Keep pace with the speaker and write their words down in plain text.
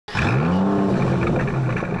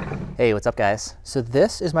Hey, what's up guys? So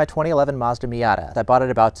this is my 2011 Mazda Miata. I bought it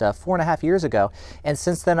about 4.5 years ago, and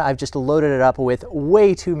since then I've just loaded it up with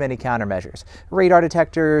way too many countermeasures. Radar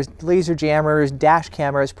detectors, laser jammers, dash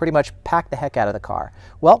cameras, pretty much packed the heck out of the car.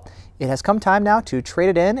 Well, it has come time now to trade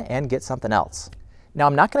it in and get something else. Now,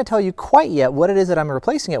 I'm not going to tell you quite yet what it is that I'm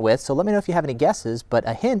replacing it with, so let me know if you have any guesses, but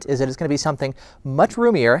a hint is that it's going to be something much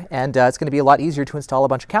roomier, and it's going to be a lot easier to install a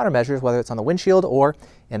bunch of countermeasures, whether it's on the windshield or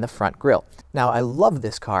in the front grille. Now, I love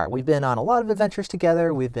this car. We've been on a lot of adventures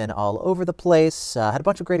together, we've been all over the place, had a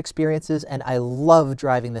bunch of great experiences, and I love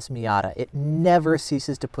driving this Miata. It never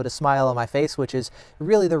ceases to put a smile on my face, which is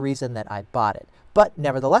really the reason that I bought it. But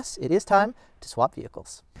nevertheless, it is time to swap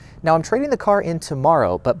vehicles. Now, I'm trading the car in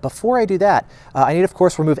tomorrow, but before I do that, I need, of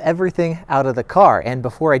course, remove everything out of the car. And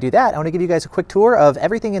before I do that, I want to give you guys a quick tour of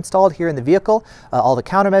everything installed here in the vehicle, all the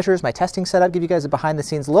countermeasures, my testing setup, give you guys a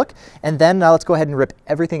behind-the-scenes look, and then let's go ahead and rip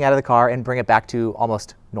everything out of the car and bring it back to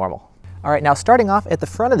almost normal. All right, now starting off at the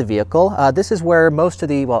front of the vehicle, this is where most of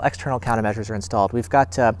the, external countermeasures are installed. We've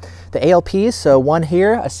got the ALPs, so one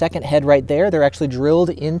here, a second head right there. They're actually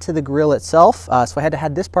drilled into the grille itself, so I had to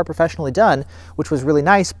have this part professionally done, which was really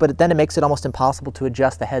nice, but then it makes it almost impossible to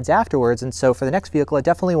adjust the heads afterwards, and so for the next vehicle, I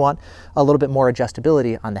definitely want a little bit more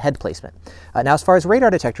adjustability on the head placement. Now, as far as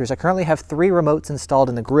radar detectors, I currently have 3 remotes installed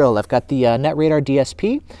in the grille. I've got the Net Radar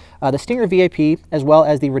DSP, the Stinger VIP, as well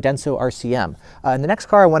as the Redenso RCM. In the next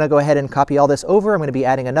car, I want to go ahead and copy all this over. I'm going to be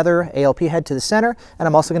adding another ALP head to the center, and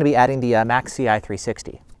I'm also going to be adding the Max CI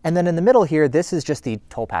 360. And then in the middle here, this is just the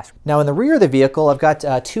toll pass. Now in the rear of the vehicle, I've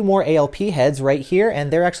got 2 more ALP heads right here,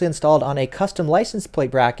 and they're actually installed on a custom license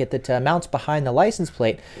plate bracket that mounts behind the license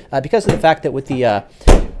plate because of the fact that with the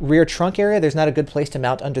rear trunk area, there's not a good place to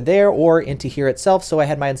mount under there or into here itself, so I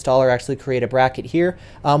had my installer actually create a bracket here,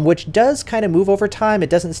 which does kind of move over time. It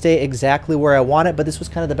doesn't stay exactly where I want it, but this was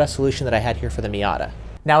kind of the best solution that I had here for the Miata.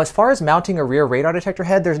 Now, as far as mounting a rear radar detector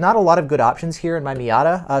head, there's not a lot of good options here in my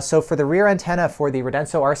Miata. So for the rear antenna for the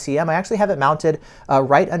Redenso RCM, I actually have it mounted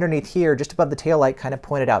right underneath here, just above the taillight, kind of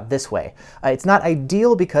pointed out this way. It's not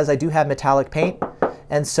ideal because I do have metallic paint,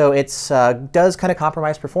 and so it does kind of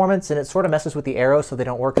compromise performance, and it sort of messes with the arrows so they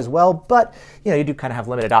don't work as well, but you do kind of have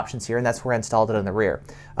limited options here, and that's where I installed it in the rear.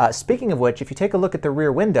 Speaking of which, if you take a look at the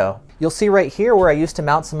rear window, you'll see right here where I used to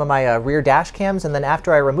mount some of my rear dash cams, and then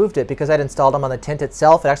after I removed it, because I'd installed them on the tint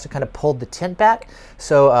itself, it actually kind of pulled the tint back.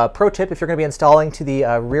 So pro tip, if you're going to be installing to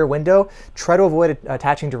the rear window, try to avoid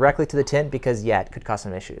attaching directly to the tint because, yeah, it could cause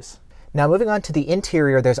some issues. Now moving on to the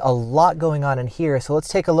interior, there's a lot going on in here, so let's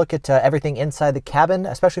take a look at everything inside the cabin,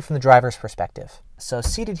 especially from the driver's perspective. So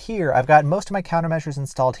seated here, I've got most of my countermeasures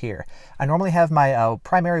installed here. I normally have my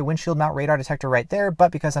primary windshield mount radar detector right there,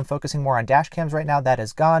 but because I'm focusing more on dash cams right now, that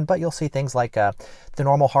is gone, but you'll see things like the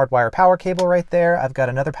normal hardwire power cable right there. I've got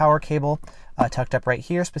another power cable tucked up right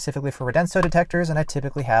here specifically for Redenso detectors, and I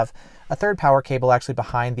typically have a third power cable actually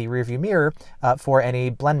behind the rearview mirror for any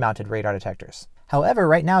blend-mounted radar detectors. However,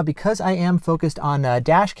 right now, because I am focused on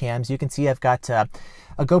dash cams, you can see I've got a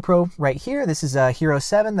GoPro right here. This is a Hero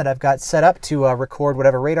 7 that I've got set up to record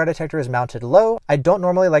whatever radar detector is mounted low. I don't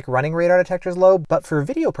normally like running radar detectors low, but for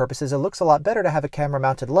video purposes, it looks a lot better to have a camera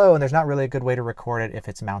mounted low, and there's not really a good way to record it if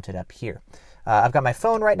it's mounted up here. I've got my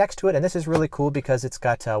phone right next to it, and this is really cool because it's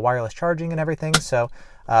got wireless charging and everything, so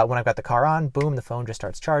when I've got the car on, boom, the phone just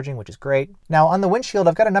starts charging, which is great. Now on the windshield,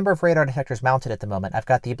 I've got a number of radar detectors mounted at the moment. I've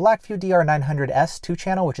got the Blackview DR900S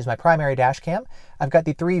 2-channel, which is my primary dash cam. I've got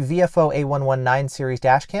the 3 VFO A119 series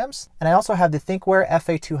dash cams, and I also have the ThinkWare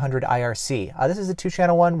FA200 IRC. This is a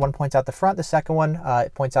 2-channel one. One points out the front, the second one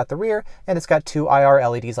it points out the rear, and it's got 2 IR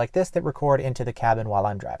LEDs like this that record into the cabin while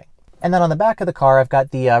I'm driving. And then on the back of the car, I've got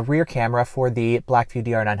the rear camera for the Blackview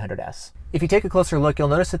DR900S. If you take a closer look, you'll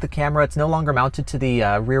notice that the camera, it's no longer mounted to the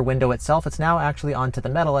rear window itself. It's now actually onto the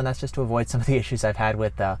metal, and that's just to avoid some of the issues I've had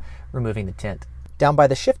with removing the tint. Down by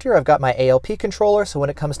the shifter, I've got my ALP controller, so when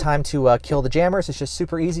it comes time to kill the jammers, it's just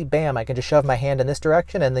super easy. Bam, I can just shove my hand in this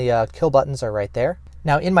direction, and the kill buttons are right there.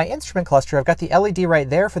 Now in my instrument cluster, I've got the LED right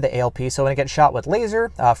there for the ALP, so when it gets shot with laser,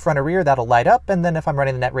 front or rear, that'll light up, and then if I'm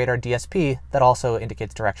running the Net Radar DSP, that also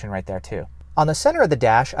indicates direction right there too. On the center of the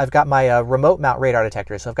dash, I've got my remote mount radar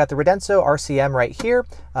detector. So I've got the Redenso RCM right here.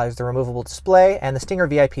 There's the removable display, and the Stinger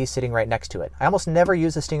VIP sitting right next to it. I almost never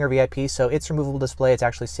use the Stinger VIP, so its removable display is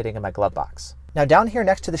actually sitting in my glove box. Now down here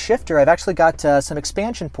next to the shifter, I've actually got some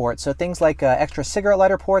expansion ports, so things like extra cigarette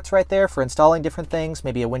lighter ports right there for installing different things,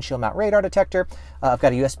 maybe a windshield mount radar detector. I've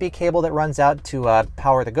got a USB cable that runs out to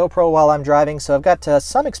power the GoPro while I'm driving, so I've got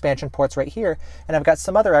some expansion ports right here, and I've got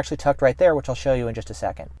some other actually tucked right there, which I'll show you in just a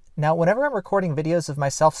second. Now, whenever I'm recording videos of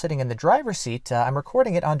myself sitting in the driver's seat, I'm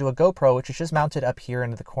recording it onto a GoPro, which is just mounted up here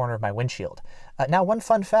into the corner of my windshield. Now, one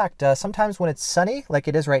fun fact, sometimes when it's sunny, like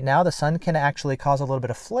it is right now, the sun can actually cause a little bit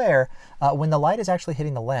of flare when the light is actually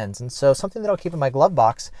hitting the lens. And so something that I'll keep in my glove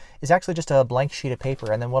box is actually just a blank sheet of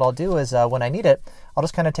paper. And then what I'll do is when I need it, I'll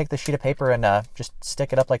just kind of take the sheet of paper and just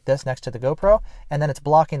stick it up like this next to the GoPro, and then it's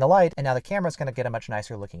blocking the light, and now the camera's going to get a much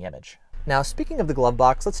nicer looking image. Now, speaking of the glove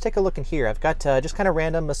box, let's take a look in here. I've got just kind of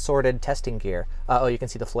random assorted testing gear. Oh, you can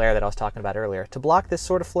see the flare that I was talking about earlier. To block this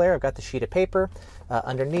sort of flare, I've got the sheet of paper.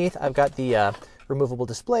 Underneath, I've got the removable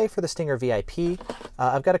display for the Stinger VIP.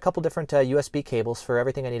 I've got a couple different USB cables for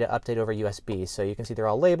everything I need to update over USB. So you can see they're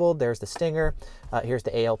all labeled. There's the Stinger, here's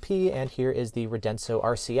the ALP, and here is the Redenso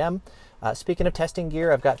RCM. Speaking of testing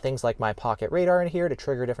gear, I've got things like my pocket radar in here to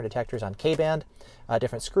trigger different detectors on K-band,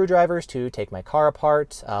 different screwdrivers to take my car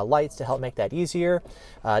apart, lights to help make that easier,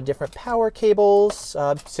 different power cables,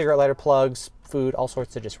 cigarette lighter plugs, food, all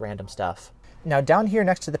sorts of just random stuff. Now down here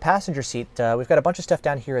next to the passenger seat, we've got a bunch of stuff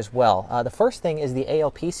down here as well. The first thing is the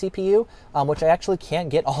ALP CPU, which I actually can't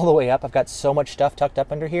get all the way up. I've got so much stuff tucked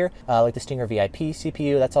up under here, like the Stinger VIP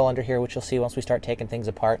CPU, that's all under here, which you'll see once we start taking things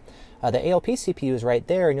apart. The ALP CPU is right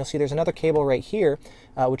there, and you'll see there's another cable right here,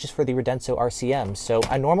 which is for the Redenso RCM. So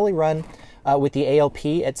I normally run with the ALP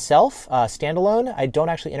itself, standalone. I don't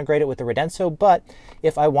actually integrate it with the Redenso, but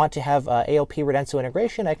if I want to have ALP Redenso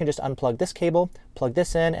integration, I can just unplug this cable, plug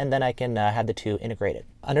this in, and then I can have the two integrated.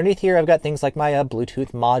 Underneath here, I've got things like my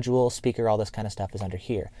Bluetooth module, speaker, all this kind of stuff is under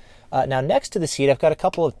here. Now next to the seat, I've got a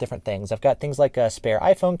couple of different things. I've got things like a spare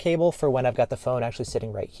iPhone cable for when I've got the phone actually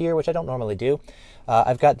sitting right here, which I don't normally do.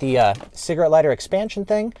 I've got the cigarette lighter expansion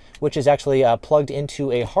thing, which is actually plugged into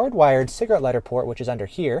a hardwired cigarette lighter port, which is under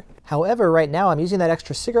here. However, right now I'm using that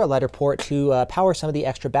extra cigarette lighter port to power some of the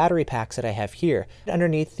extra battery packs that I have here.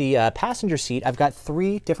 Underneath the passenger seat, I've got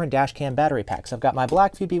 3 different Dashcam battery packs. I've got my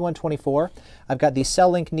Blackview B124, I've got the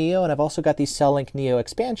CellLink Neo, and I've also got the CellLink Neo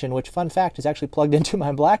expansion, which, fun fact, is actually plugged into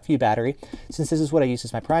my Blackview battery, since this is what I use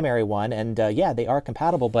as my primary one. And yeah, they are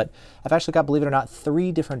compatible, but I've actually got, believe it or not,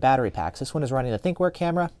 3 different battery packs. This one is running the ThinkWare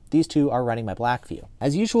camera. These 2 are running my Blackview.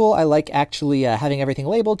 As usual, I like actually having everything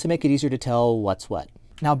labeled to make it easier to tell what's what.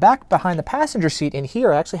 Now back behind the passenger seat in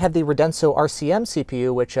here, I actually have the Redenso RCM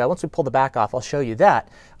CPU, which once we pull the back off, I'll show you that.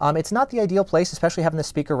 It's not the ideal place, especially having the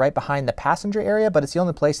speaker right behind the passenger area, but it's the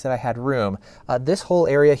only place that I had room. This whole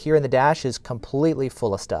area here in the dash is completely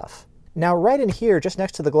full of stuff. Now right in here, just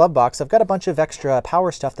next to the glove box, I've got a bunch of extra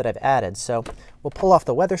power stuff that I've added. So we'll pull off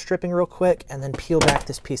the weather stripping real quick and then peel back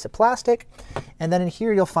this piece of plastic. And then in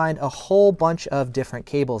here you'll find a whole bunch of different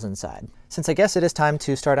cables inside. Since I guess it is time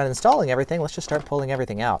to start uninstalling everything, let's just start pulling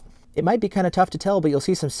everything out. It might be kind of tough to tell, but you'll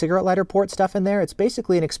see some cigarette lighter port stuff in there. It's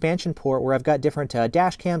basically an expansion port where I've got different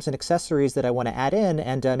dash cams and accessories that I want to add in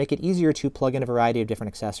and make it easier to plug in a variety of different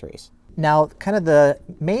accessories. Now, kind of the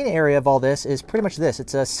main area of all this is pretty much this.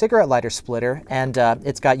 It's a cigarette lighter splitter, and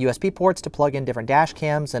it's got USB ports to plug in different dash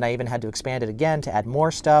cams, and I even had to expand it again to add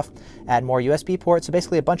more stuff, add more USB ports. So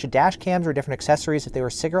basically a bunch of dash cams or different accessories if they were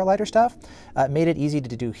cigarette lighter stuff, made it easy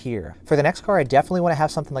to do here. For the next car, I definitely want to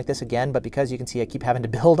have something like this again, but because you can see I keep having to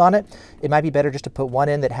build on it, it might be better just to put one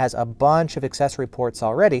in that has a bunch of accessory ports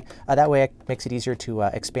already. That way it makes it easier to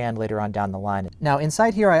expand later on down the line. Now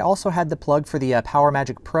inside here, I also had the plug for the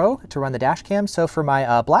PowerMagic Pro to run the dash cam. So for my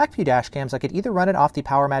Blackview dash cams, I could either run it off the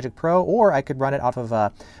PowerMagic Pro or I could run it off of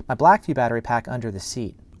my Blackview battery pack under the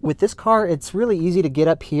seat. With this car, it's really easy to get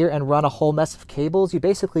up here and run a whole mess of cables. You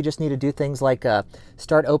basically just need to do things like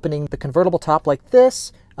start opening the convertible top like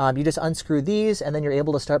this. You just unscrew these and then you're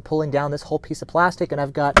able to start pulling down this whole piece of plastic. And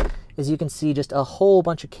I've got, as you can see, just a whole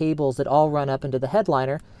bunch of cables that all run up into the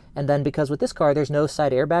headliner. And then because with this car, there's no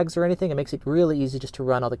side airbags or anything, it makes it really easy just to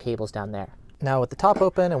run all the cables down there. Now with the top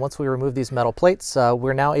open, and once we remove these metal plates,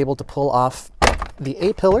 we're now able to pull off the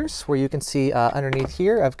A-pillars, where you can see underneath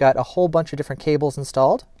here, I've got a whole bunch of different cables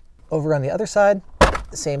installed. Over on the other side,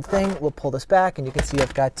 the same thing. We'll pull this back, and you can see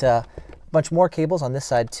I've got a bunch more cables on this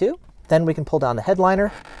side too. Then we can pull down the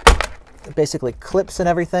headliner. It basically clips and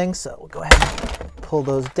everything, so we'll go ahead and pull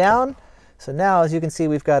those down. So now, as you can see,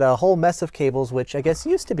 we've got a whole mess of cables, which I guess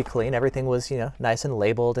used to be clean. Everything was, you know, nice and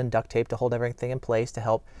labeled and duct taped to hold everything in place to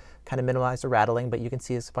help kind of minimize the rattling. But you can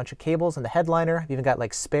see there's a bunch of cables in the headliner. I've even got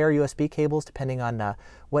like spare USB cables depending on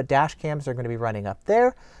what dash cams are going to be running up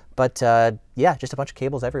there. But yeah, just a bunch of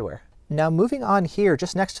cables everywhere. Now moving on here,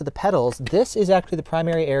 just next to the pedals, this is actually the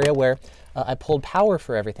primary area where I pulled power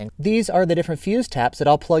for everything. These are the different fuse taps that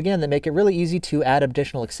I'll plug in that make it really easy to add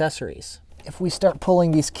additional accessories. If we start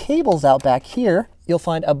pulling these cables out back here, you'll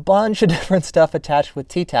find a bunch of different stuff attached with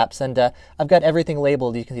T-taps, and I've got everything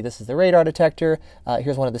labeled. You can see this is the radar detector.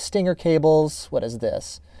 Here's one of the Stinger cables. What is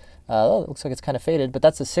this? Oh, it looks like it's kind of faded, but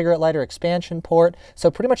that's a cigarette lighter expansion port. So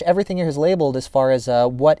pretty much everything here is labeled as far as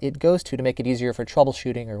what it goes to make it easier for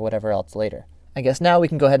troubleshooting or whatever else later. I guess now we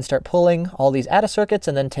can go ahead and start pulling all these ATA circuits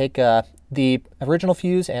and then take the original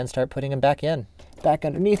fuse and start putting them back in. Back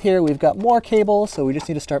underneath here, we've got more cables, so we just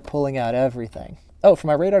need to start pulling out everything. Oh, for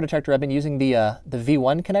my radar detector, I've been using the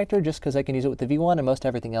V1 connector just because I can use it with the V1 and most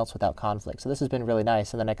everything else without conflict. So this has been really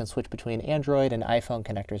nice, and then I can switch between Android and iPhone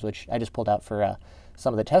connectors, which I just pulled out for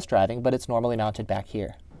some of the test driving, but it's normally mounted back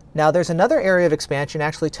here. Now there's another area of expansion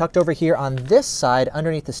actually tucked over here on this side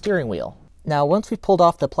underneath the steering wheel. Now once we've pulled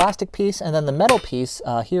off the plastic piece and then the metal piece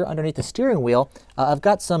here underneath the steering wheel, I've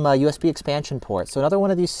got some USB expansion ports. So another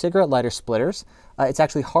one of these cigarette lighter splitters. It's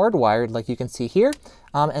actually hardwired like you can see here.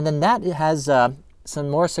 And then that has some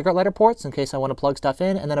more cigarette lighter ports in case I want to plug stuff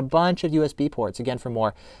in, and then a bunch of USB ports, again for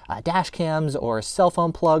more dash cams or cell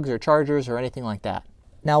phone plugs or chargers or anything like that.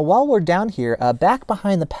 Now while we're down here, back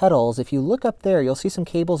behind the pedals, if you look up there, you'll see some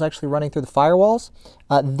cables actually running through the firewalls.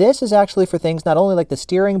 This is actually for things not only like the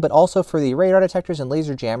steering, but also for the radar detectors and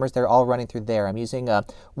laser jammers. They're all running through there. I'm using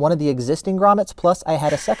one of the existing grommets, plus I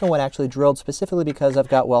had a second one actually drilled specifically because I've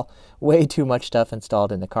got, well, way too much stuff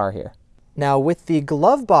installed in the car here. Now with the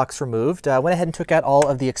glove box removed, I went ahead and took out all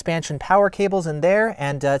of the expansion power cables in there,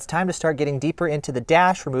 and it's time to start getting deeper into the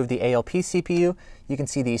dash, remove the ALP CPU. You can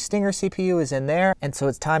see the Stinger CPU is in there, and so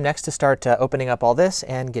it's time next to start opening up all this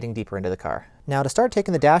and getting deeper into the car. Now to start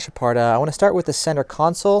taking the dash apart, I want to start with the center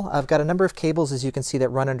console. I've got a number of cables, as you can see, that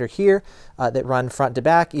run under here, that run front to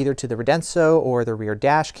back, either to the Redenso or the rear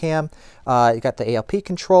dash cam. You got the ALP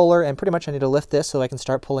controller, and pretty much I need to lift this so I can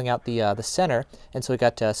start pulling out the center. And so we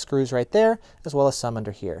got screws right there, as well as some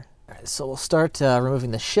under here. All right, so we'll start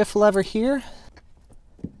removing the shift lever here.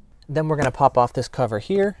 Then we're going to pop off this cover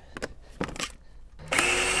here.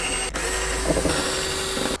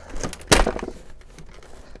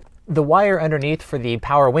 The wire underneath for the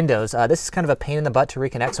power windows, this is kind of a pain in the butt to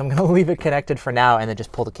reconnect, so I'm going to leave it connected for now and then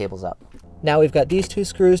just pull the cables up. Now we've got these two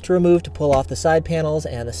screws to remove to pull off the side panels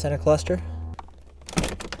and the center cluster.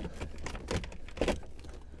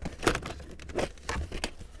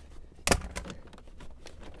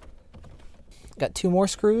 Got two more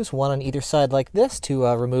screws, one on either side like this, to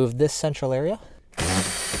remove this central area.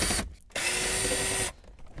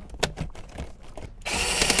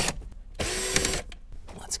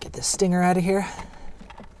 Stinger out of here.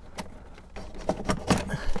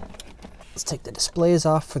 Let's take the displays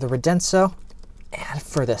off for the Redenso. And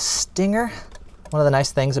for the Stinger, one of the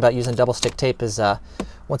nice things about using double stick tape is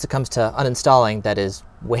once it comes to uninstalling, that is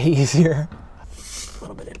way easier. A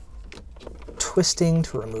little bit of twisting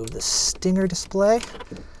to remove the Stinger display.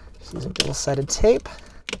 Just using double-sided tape.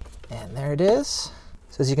 And there it is.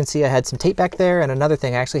 So as you can see, I had some tape back there, and another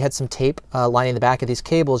thing, I actually had some tape lining the back of these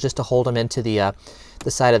cables just to hold them into the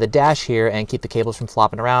side of the dash here and keep the cables from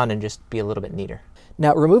flopping around and just be a little bit neater.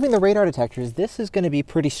 Now, removing the radar detectors, this is going to be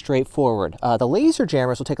pretty straightforward. The laser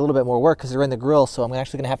jammers will take a little bit more work because they're in the grill, so I'm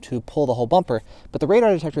actually going to have to pull the whole bumper, but the radar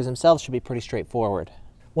detectors themselves should be pretty straightforward.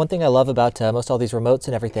 One thing I love about most all these remotes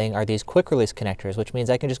and everything are these quick release connectors, which means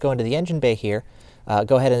I can just go into the engine bay here,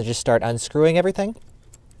 go ahead and just start unscrewing everything.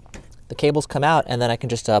 The cables come out, and then I can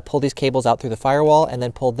just pull these cables out through the firewall and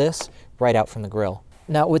then pull this right out from the grill.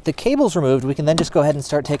 Now with the cables removed, we can then just go ahead and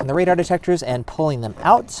start taking the radar detectors and pulling them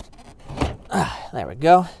out. There we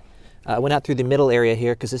go. I went out through the middle area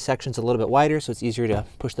here because this section's a little bit wider, so it's easier to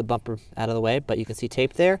push the bumper out of the way, but you can see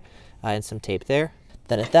tape there and some tape there.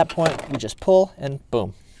 Then at that point, we just pull and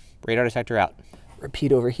boom, radar detector out.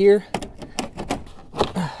 Repeat over here.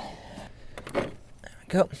 There we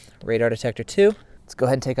go, radar detector 2. Let's go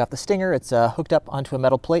ahead and take off the Stinger. It's hooked up onto a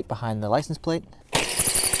metal plate behind the license plate.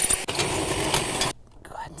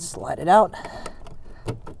 Go ahead and slide it out.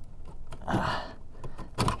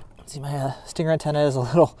 See, my Stinger antenna is a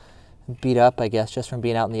little beat up, I guess, just from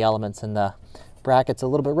being out in the elements, and the bracket's a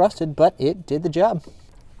little bit rusted, but it did the job.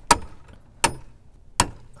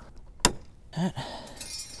 All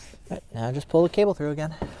right, now just pull the cable through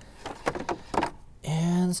again.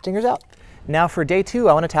 And Stinger's out. Now for day 2,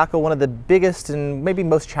 I want to tackle one of the biggest and maybe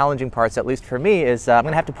most challenging parts, at least for me, is I'm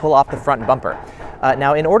going to have to pull off the front bumper.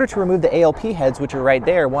 Now in order to remove the ALP heads, which are right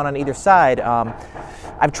there, one on either side,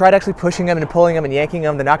 I've tried actually pushing them and pulling them and yanking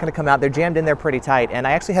them. They're not going to come out. They're jammed in there pretty tight. And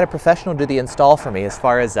I actually had a professional do the install for me as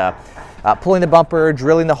far as pulling the bumper,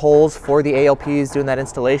 drilling the holes for the ALPs, doing that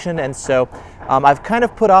installation. And so I've kind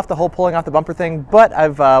of put off the whole pulling off the bumper thing, but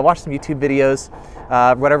I've watched some YouTube videos,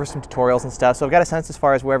 whatever, some tutorials and stuff. So I've got a sense as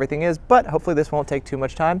far as where everything is, but hopefully this won't take too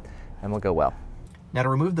much time and will go well. Now to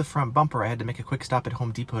remove the front bumper, I had to make a quick stop at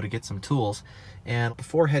Home Depot to get some tools. And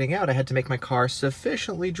before heading out, I had to make my car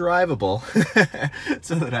sufficiently drivable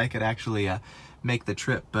so that I could actually make the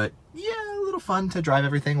trip. But yeah, a little fun to drive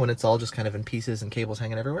everything when it's all just kind of in pieces and cables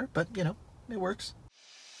hanging everywhere. But you know, it works.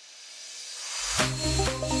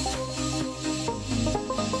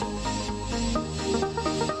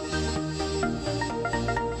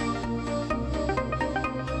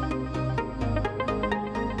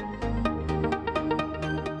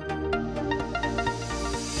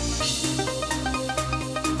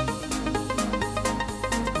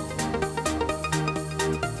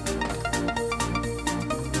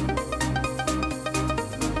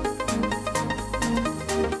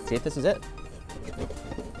 See if this is it.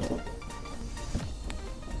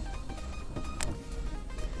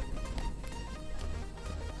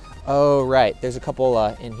 Oh, right. There's a couple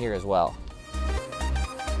in here as well.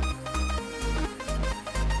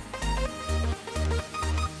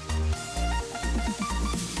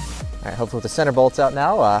 All right, hopefully with the center bolts out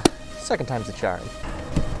now, second time's the charm.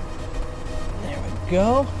 There we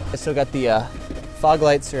go. I still got the fog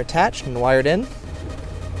lights are attached and wired in.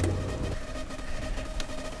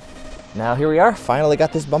 Now here we are, finally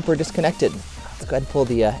got this bumper disconnected. Let's go ahead and pull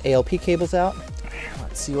the ALP cables out.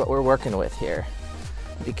 Let's see what we're working with here.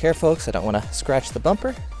 Be careful, because I don't want to scratch the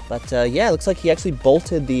bumper. But yeah, it looks like he actually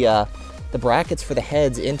bolted the brackets for the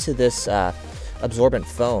heads into this absorbent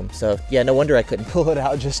foam. So yeah, no wonder I couldn't pull it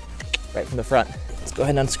out just right from the front. Let's go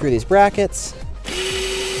ahead and unscrew these brackets.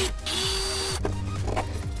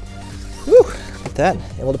 Whew, like that,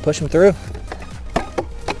 able to push them through.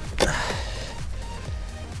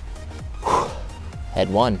 Head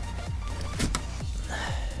 1,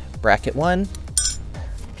 bracket 1,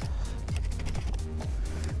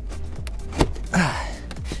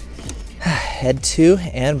 head 2,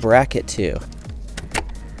 and bracket 2.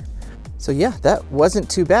 So yeah, that wasn't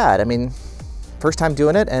too bad. I mean, first time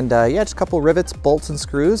doing it, and yeah, just a couple rivets, bolts, and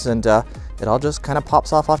screws, and it all just kind of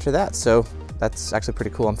pops off after that. So that's actually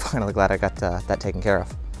pretty cool. I'm finally glad I got that taken care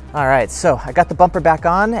of. All right, so I got the bumper back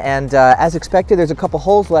on, and as expected, there's a couple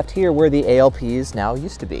holes left here where the ALPs now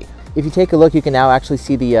used to be. If you take a look, you can now actually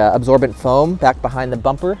see the absorbent foam back behind the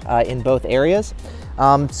bumper in both areas.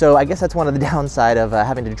 So I guess that's one of the downside of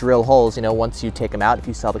having to drill holes. You know, once you take them out, if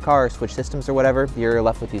you sell the car or switch systems or whatever, you're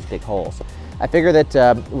left with these big holes. I figure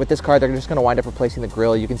that with this car, they're just going to wind up replacing the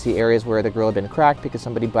grill. You can see areas where the grill had been cracked because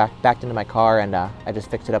somebody backed into my car, and I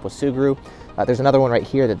just fixed it up with Sugru. There's another one right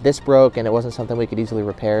here that this broke, and it wasn't something we could easily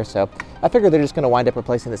repair. So I figure they're just going to wind up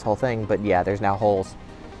replacing this whole thing. But yeah, there's now holes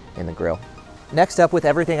in the grill. Next up, with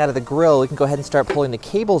everything out of the grill, we can go ahead and start pulling the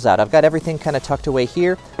cables out. I've got everything kind of tucked away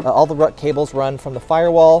here. All the cables run from the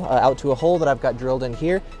firewall out to a hole that I've got drilled in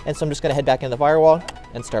here. And so I'm just going to head back into the firewall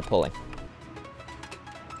and start pulling.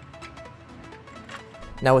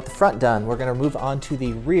 Now with the front done, we're going to move on to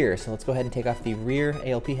the rear. So let's go ahead and take off the rear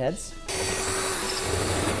ALP heads.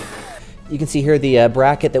 You can see here the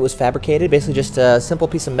bracket that was fabricated, basically just a simple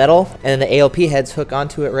piece of metal, and the ALP heads hook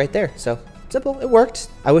onto it right there. So simple, it worked.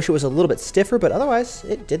 I wish it was a little bit stiffer, but otherwise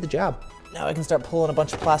it did the job. Now I can start pulling a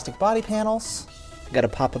bunch of plastic body panels. Got to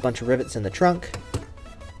pop a bunch of rivets in the trunk.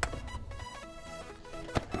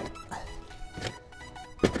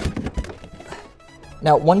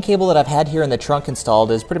 Now, one cable that I've had here in the trunk installed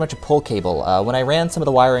is pretty much a pull cable. When I ran some of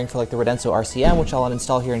the wiring for like the Redenso RCM, which I'll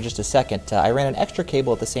uninstall here in just a second, I ran an extra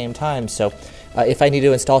cable at the same time. So if I need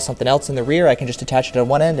to install something else in the rear, I can just attach it on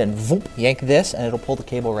one end and voop, yank this, and it'll pull the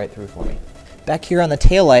cable right through for me. Back here on the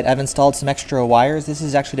taillight, I've installed some extra wires. This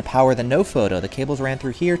is actually to power the no photo. The cables ran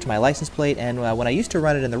through here to my license plate, and when I used to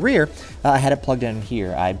run it in the rear, I had it plugged in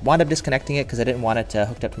here. I wound up disconnecting it because I didn't want it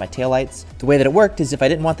hooked up to my taillights. The way that it worked is if I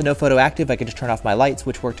didn't want the no photo active, I could just turn off my lights,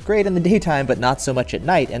 which worked great in the daytime, but not so much at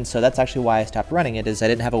night, and so that's actually why I stopped running it, is I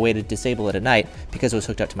didn't have a way to disable it at night because it was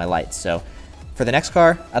hooked up to my lights. So for the next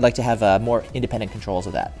car, I'd like to have more independent controls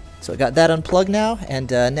of that. So I got that unplugged now,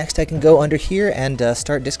 and next I can go under here and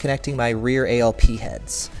start disconnecting my rear ALP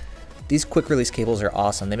heads. These quick release cables are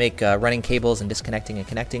awesome. They make running cables and disconnecting and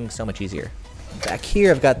connecting so much easier. Back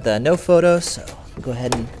here I've got the no photo, so I'll go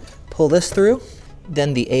ahead and pull this through.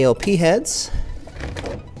 Then the ALP heads.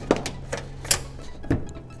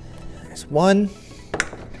 There's 1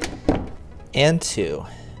 and 2.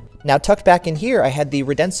 Now tucked back in here, I had the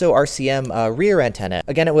Redenso RCM rear antenna.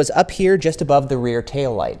 Again, it was up here just above the rear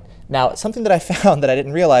tail light. Now, something that I found that I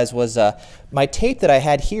didn't realize was my tape that I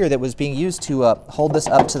had here that was being used to hold this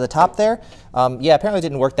up to the top there, yeah, apparently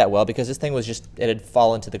didn't work that well because this thing was just, it had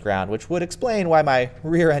fallen to the ground, which would explain why my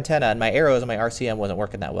rear antenna and my arrows on my RCM wasn't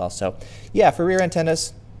working that well. So yeah, for rear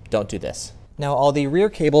antennas, don't do this. Now all the rear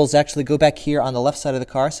cables actually go back here on the left side of the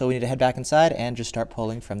car, so we need to head back inside and just start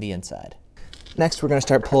pulling from the inside. Next we're going to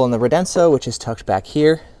start pulling the Redenso, which is tucked back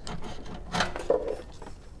here.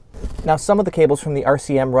 Now some of the cables from the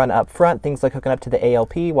RCM run up front, things like hooking up to the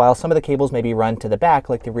ALP, while some of the cables maybe run to the back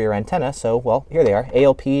like the rear antenna. So, well, here they are,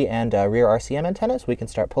 ALP and rear RCM antennas. We can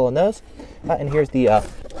start pulling those. And here's the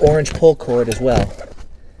orange pull cord as well.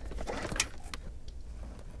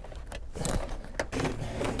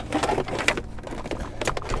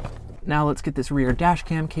 Now let's get this rear dash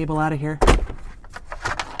cam cable out of here.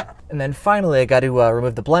 And then finally, I got to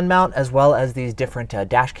remove the blend mount as well as these different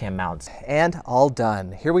dash cam mounts. And all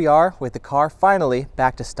done. Here we are with the car finally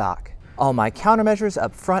back to stock. All my countermeasures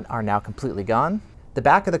up front are now completely gone. The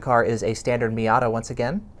back of the car is a standard Miata once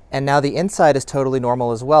again. And now the inside is totally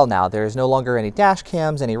normal as well now. There's no longer any dash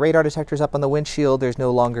cams, any radar detectors up on the windshield. There's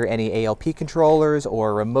no longer any ALP controllers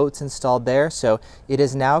or remotes installed there. So it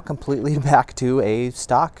is now completely back to a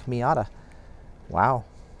stock Miata. Wow.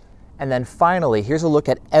 And then finally, here's a look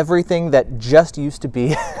at everything that just used to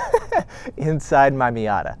be inside my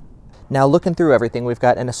Miata. Now looking through everything, we've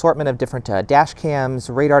got an assortment of different dash cams,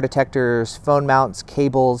 radar detectors, phone mounts,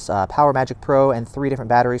 cables, Power Magic Pro, and 3 different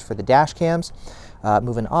batteries for the dash cams.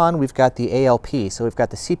 Moving on, we've got the ALP. So we've got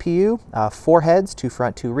the CPU, 4 heads, 2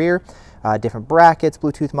 front, 2 rear, different brackets,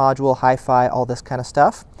 Bluetooth module, hi-fi, all this kind of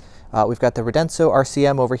stuff. We've got the Redenso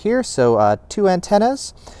RCM over here, so 2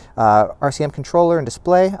 antennas, RCM controller and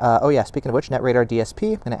display. Oh yeah, speaking of which, NetRadar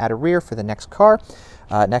DSP. I'm going to add a rear for the next car.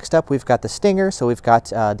 Next up, we've got the Stinger, so we've got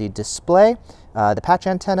the display, the patch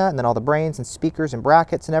antenna, and then all the brains and speakers and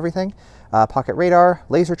brackets and everything. Pocket radar,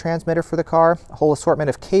 laser transmitter for the car, a whole assortment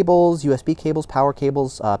of cables, USB cables,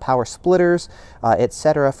 power splitters,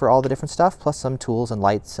 etc. for all the different stuff, plus some tools and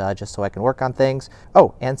lights just so I can work on things.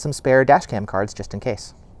 Oh, and some spare dash cam cards just in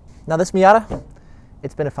case. Now this Miata,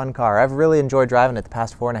 it's been a fun car. I've really enjoyed driving it the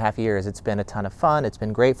past 4.5 years. It's been a ton of fun. It's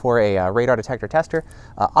been great for a radar detector tester.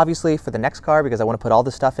 Obviously for the next car, because I want to put all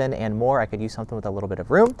this stuff in and more, I could use something with a little bit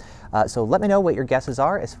of room. So let me know what your guesses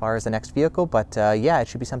are as far as the next vehicle, but yeah, it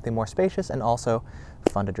should be something more spacious and also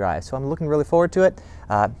fun to drive. So I'm looking really forward to it.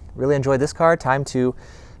 Really enjoyed this car. Time to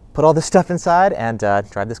put all this stuff inside and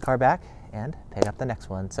drive this car back and pick up the next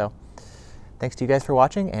one. So thanks to you guys for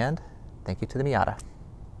watching, and thank you to the Miata.